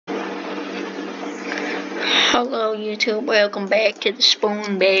Hello YouTube, welcome back to the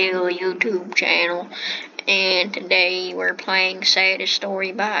Spoonbill YouTube channel, and today we're playing Saddest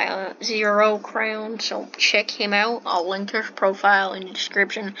Story by Zero Crown, so check him out. I'll link his profile in the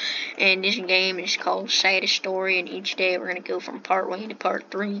description, and this game is called Saddest Story, and each day we're going to go from part 1 to part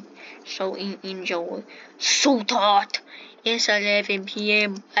 3, so enjoy. So hot! It's 11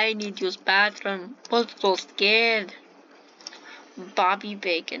 p.m. I need to use bathroom, but so scared. Bobby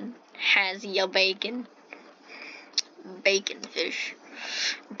Bacon has your bacon. Bacon fish.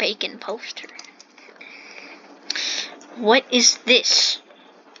 Bacon poster. What is this?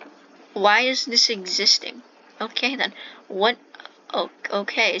 Why is this existing? Okay then. What? Oh,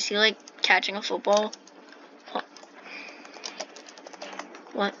 okay. Is he like catching a football?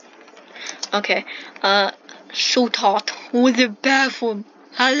 What? Okay. So hot. With the bathroom.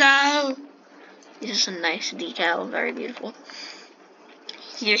 Hello. This is a nice decal. Very beautiful.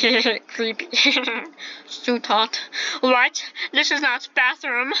 Creepy. So hot. What? This is not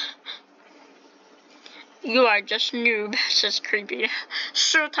bathroom. You are just noob, says Creepy.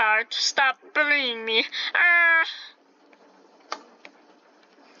 Sweetheart, stop bullying me. Ah!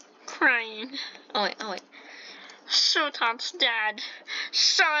 Crying. Oh wait. Sweetheart's dad.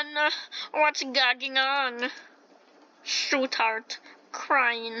 Son, what's going on? Sweetheart,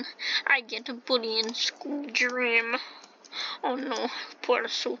 crying. I get a bully in school dream. Oh no, poor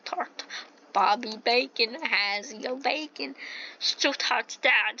Sweetheart. Bobby Bacon has your bacon. Sweetheart's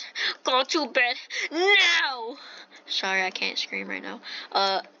dad, go to bed now! Sorry, I can't scream right now.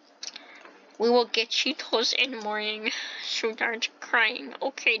 We will get Cheetos in the morning. Sweetheart's crying.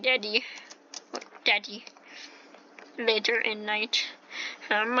 Okay, Daddy. Daddy. Later in night.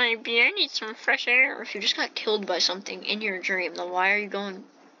 Maybe I need some fresh air. If you just got killed by something in your dream, then why are you going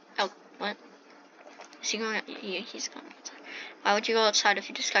out? What? Is he going out? Yeah, he's going outside. Why would you go outside if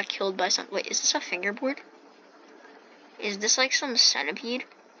you just got killed by something? Wait, is this a fingerboard? Is this like some centipede?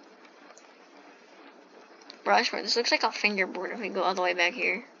 Bro, I swear, this looks like a fingerboard if we go all the way back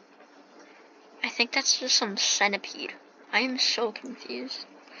here. I think that's just some centipede. I am so confused.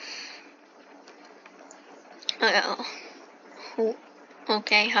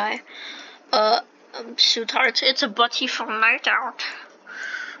 Okay, hi. Sweetheart, it's a beautiful night out.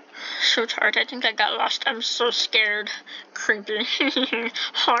 Sweetheart, I think I got lost. I'm so scared. Creepy.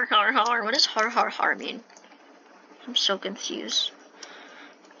 Har har har. What does har har har mean? I'm so confused.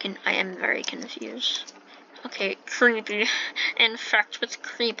 I am very confused. Okay, Creepy. Infect with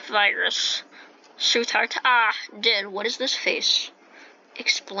creep virus. Sweetheart, dead. What is this face?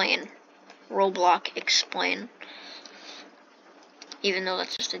 Explain. Roblox, explain. Even though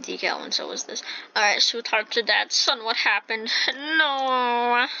that's just a decal, and so is this. Alright, Sweetheart to dad. Son, what happened?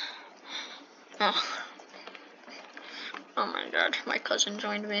 No. Oh my god, my cousin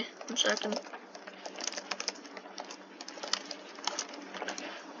joined me. 1 second.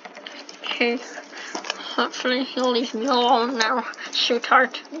 Okay. Hopefully he'll leave me alone now.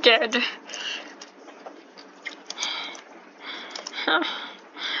 Sweetheart, dead.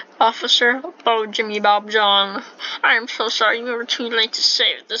 Officer Bo Jimmy Bob John. I am so sorry, we were too late to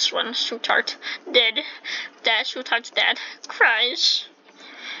save this one. Sweetheart, dead. Dad, Sweetheart's dad, cries.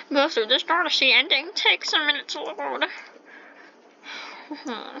 Go through this door to see ending. Takes a minute to load.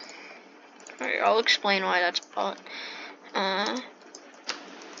 Alright, I'll explain why that's bought.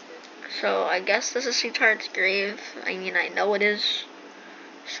 So I guess this is Sweetheart's grave. I mean, I know it is.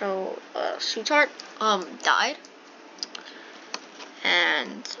 So, Sweetheart, died.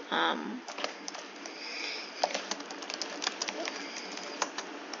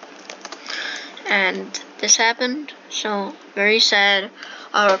 And this happened, so very sad.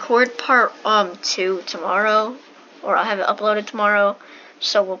 I'll record part 2 tomorrow, or I'll have it uploaded tomorrow.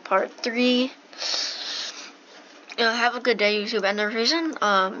 So will part 3. Have a good day, YouTube. And the reason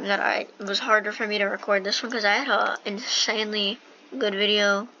that it was harder for me to record this one because I had a insanely good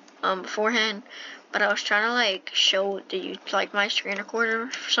video beforehand, but I was trying to like show my screen recorder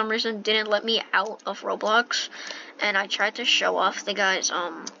for some reason didn't let me out of Roblox, and I tried to show off the guy's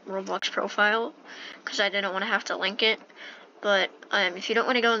Roblox profile because I didn't want to have to link it. But if you don't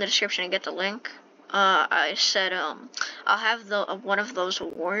want to go in the description and get the link, I said I'll have one of those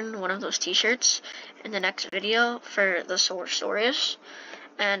worn, one of those t-shirts in the next video for the Stories,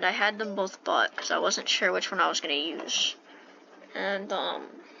 and I had them both bought because I wasn't sure which one I was gonna use. And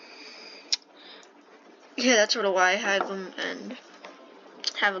yeah, that's sort of why I had them. And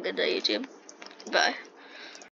have a good day, YouTube. Bye.